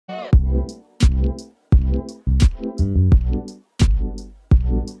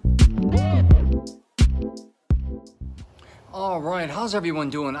right, how's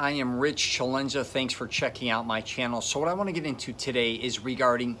everyone doing? I am Rich CELENZA. Thanks for checking out my channel. So what I want to get into today is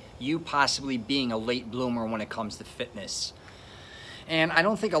regarding you possibly being a late bloomer when it comes to fitness. And I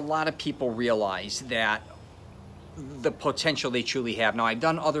don't think a lot of people realize that the potential they truly have. Now, I've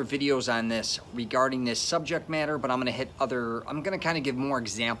done other videos on this regarding this subject matter, but I'm going to kind of give more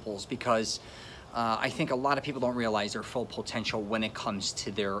examples because I think a lot of people don't realize their full potential when it comes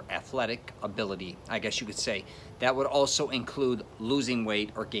to their athletic ability, I guess you could say. That would also include losing weight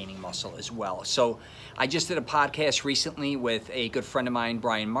or gaining muscle as well. So I just did a podcast recently with a good friend of mine,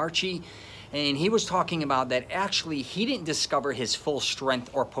 Brian Marchi, and he was talking about that actually he didn't discover his full strength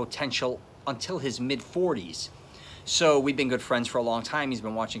or potential until his mid-40s. So we've been good friends for a long time. He's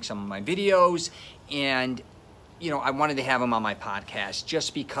been watching some of my videos, and you know, I wanted to have him on my podcast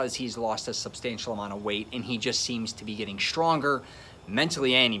just because he's lost a substantial amount of weight and he just seems to be getting stronger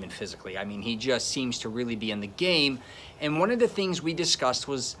mentally and even physically. I mean, he just seems to really be in the game. And one of the things we discussed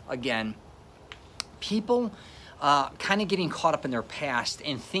was, again, people kind of getting caught up in their past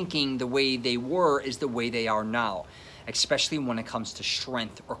and thinking the way they were is the way they are now, especially when it comes to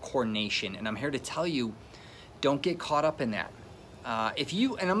strength or coordination. And I'm here to tell you, don't get caught up in that.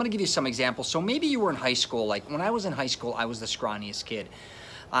 And I'm going to give you some examples. So maybe you were in high school. Like when I was in high school, I was the scrawniest kid.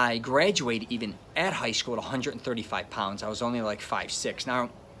 I graduated even at high school at 135 pounds. I was only like 5'6".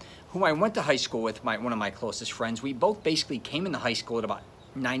 Now, who I went to high school with, one of my closest friends, we both basically came into high school at about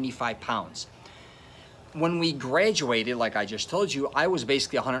 95 pounds. When we graduated, like I just told you, I was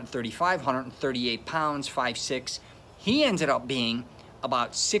basically 135, 138 pounds, 5'6". He ended up being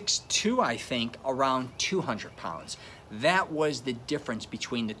about 6'2", I think, around 200 pounds. That was the difference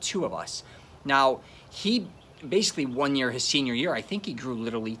between the two of us. Now, he basically 1 year, his senior year, I think he grew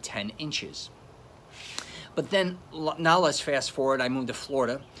literally 10 inches. But then, now let's fast forward, I moved to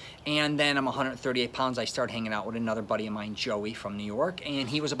Florida, and then I'm 138 pounds. I started hanging out with another buddy of mine, Joey, from New York, and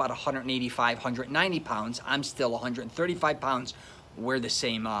he was about 185, 190 pounds. I'm still 135 pounds. We're the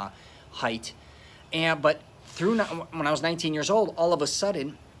same height. But when I was 19 years old, all of a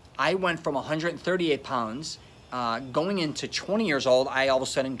sudden, I went from 138 pounds, going into 20 years old, I all of a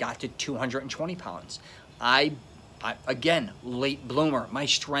sudden got to 220 pounds. I again, late bloomer. My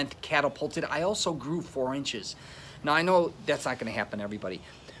strength catapulted. I also grew 4 inches. Now, I know that's not going to happen to everybody,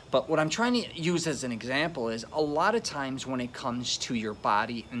 but what I'm trying to use as an example is a lot of times when it comes to your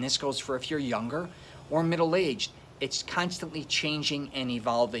body, and this goes for if you're younger or middle-aged, it's constantly changing and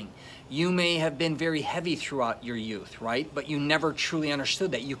evolving. You may have been very heavy throughout your youth, right? But you never truly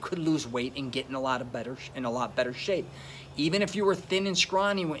understood that you could lose weight and get in a lot better shape. Even if you were thin and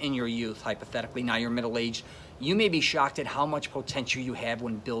scrawny in your youth, hypothetically, now you're middle-aged, you may be shocked at how much potential you have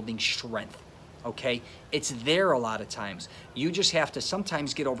when building strength, okay? It's there a lot of times. You just have to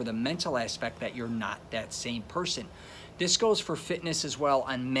sometimes get over the mental aspect that you're not that same person. This goes for fitness as well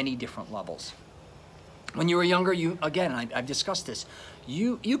on many different levels. When you were younger, I've discussed this,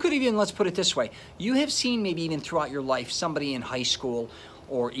 you could even, let's put it this way, you have seen maybe even throughout your life somebody in high school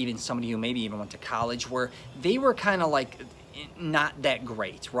or even somebody who maybe even went to college where they were kind of like not that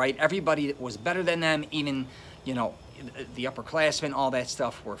great, right? Everybody was better than them, even, you know, the upperclassmen, all that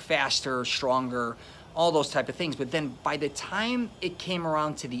stuff were faster, stronger, all those type of things. But then by the time it came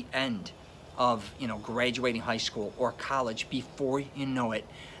around to the end of, you know, graduating high school or college, before you know it,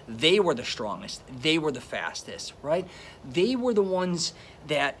 they were the strongest, they were the fastest, right? They were the ones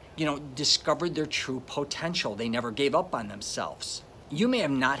that, you know, discovered their true potential. They never gave up on themselves. You may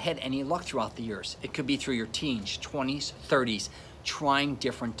have not had any luck throughout the years. It could be through your teens, 20s, 30s, trying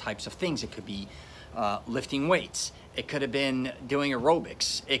different types of things. It could be lifting weights. It could have been doing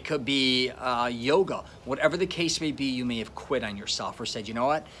aerobics. It could be yoga. Whatever the case may be, you may have quit on yourself or said, you know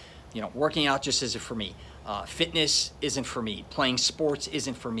what? You know, working out just isn't for me. Fitness isn't for me. Playing sports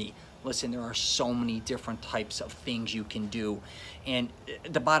isn't for me. Listen, there are so many different types of things you can do. And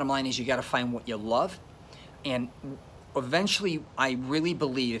the bottom line is you got to find what you love. And eventually, I really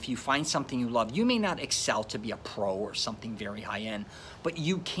believe if you find something you love, you may not excel to be a pro or something very high-end, but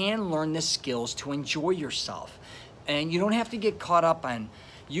you can learn the skills to enjoy yourself. And you don't have to get caught up on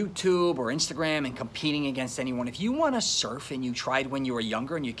YouTube or Instagram and competing against anyone. If you want to surf and you tried when you were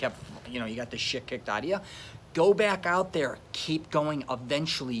younger and you kept, you know, you got the shit kicked out of you, go back out there, keep going.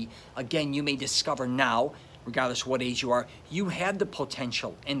 Eventually, again, you may discover now, regardless of what age you are, you had the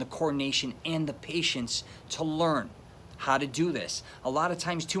potential and the coordination and the patience to learn how to do this. A lot of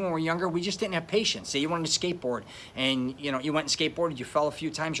times too, when we were younger, we just didn't have patience. Say you wanted to skateboard and you know, you went and skateboarded, you fell a few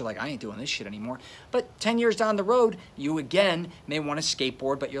times, you're like, I ain't doing this shit anymore. But 10 years down the road, you again may want to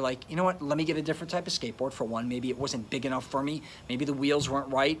skateboard, but you're like, you know what, let me get a different type of skateboard for one. Maybe it wasn't big enough for me. Maybe the wheels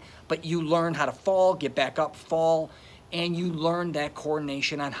weren't right, but you learn how to fall, get back up, fall, and you learn that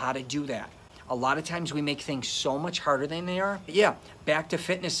coordination on how to do that. A lot of times we make things so much harder than they are. But yeah, back to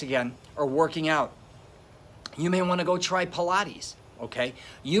fitness again, or working out. You may want to go try Pilates, okay?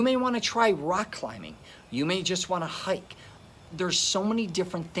 You may want to try rock climbing. You may just want to hike. There's so many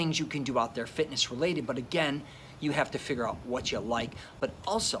different things you can do out there fitness related, but again, you have to figure out what you like. But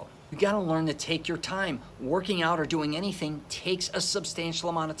also, you got to learn to take your time. Working out or doing anything takes a substantial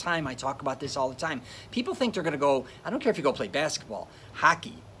amount of time. I talk about this all the time. People think they're going to go, I don't care if you go play basketball,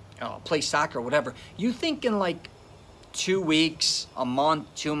 hockey, play soccer, whatever. You think in like 2 weeks, a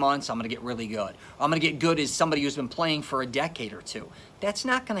month, 2 months, I'm going to get really good. Or I'm going to get good as somebody who's been playing for a decade or two. That's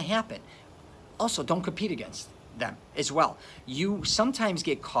not going to happen. Also, don't compete against them as well. You sometimes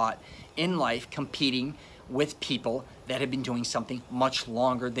get caught in life competing with people that have been doing something much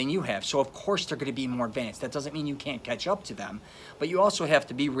longer than you have. So of course they're going to be more advanced. That doesn't mean you can't catch up to them, but you also have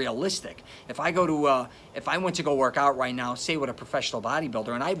to be realistic. If I went to go work out right now, say with a professional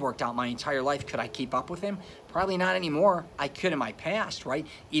bodybuilder, and I've worked out my entire life, could I keep up with him? Probably not anymore. I could in my past, right?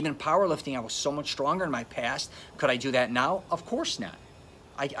 Even powerlifting, I was so much stronger in my past. Could I do that now? Of course not.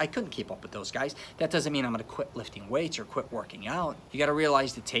 I couldn't keep up with those guys. That doesn't mean I'm going to quit lifting weights or quit working out. You got to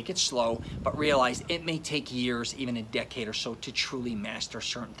realize to take it slow, but realize it may take years, even a decade or so, to truly master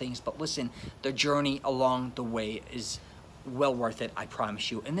certain things. But listen, the journey along the way is well worth it, I promise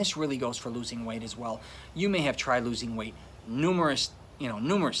you. And this really goes for losing weight as well. You may have tried losing weight numerous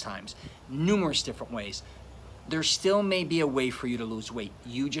times, numerous different ways. There still may be a way for you to lose weight.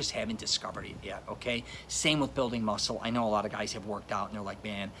 You just haven't discovered it yet, okay? Same with building muscle. I know a lot of guys have worked out and they're like,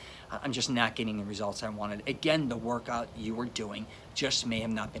 man, I'm just not getting the results I wanted. Again, the workout you were doing just may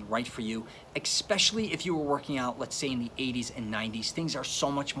have not been right for you, especially if you were working out, let's say in the 80s and 90s. Things are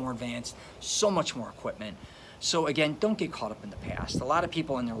so much more advanced, so much more equipment. So again, don't get caught up in the past. A lot of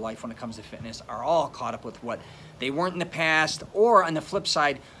people in their life when it comes to fitness are all caught up with what they weren't in the past, or on the flip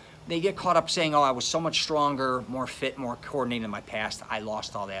side, they get caught up saying, oh, I was so much stronger, more fit, more coordinated in my past. I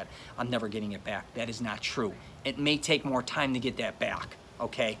lost all that. I'm never getting it back. That is not true. It may take more time to get that back,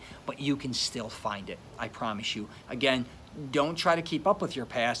 okay? But you can still find it, I promise you. Again, don't try to keep up with your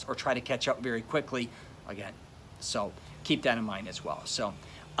past or try to catch up very quickly, again. So keep that in mind as well. So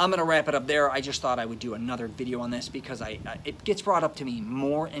I'm going to wrap it up there. I just thought I would do another video on this because it gets brought up to me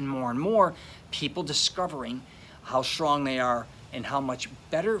more and more and more. People discovering how strong they are and how much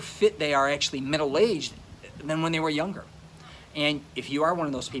better fit they are actually middle-aged than when they were younger. And if you are one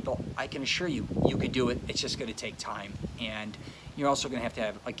of those people, I can assure you, you could do it. It's just going to take time. And you're also going to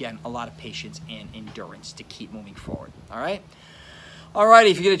have, again, a lot of patience and endurance to keep moving forward. All right? All right,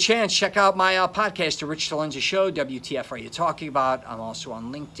 if you get a chance, check out my podcast, The Rich CELENZA Show. WTF are you talking about? I'm also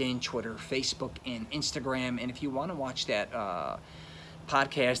on LinkedIn, Twitter, Facebook, and Instagram. And if you want to watch that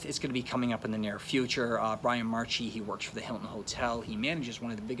podcast, it's going to be coming up in the near future. Brian Marchi, he works for the Hilton Hotel. He manages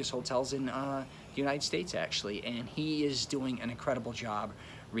one of the biggest hotels in the United States, actually, and he is doing an incredible job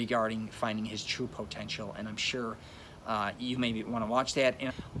regarding finding his true potential, and I'm sure you may want to watch that.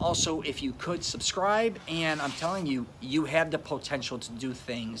 And also, if you could subscribe, and I'm telling you, you have the potential to do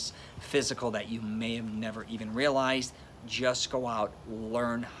things physical that you may have never even realized. Just go out,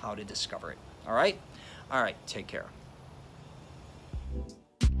 learn how to discover it. All right? All right, take care.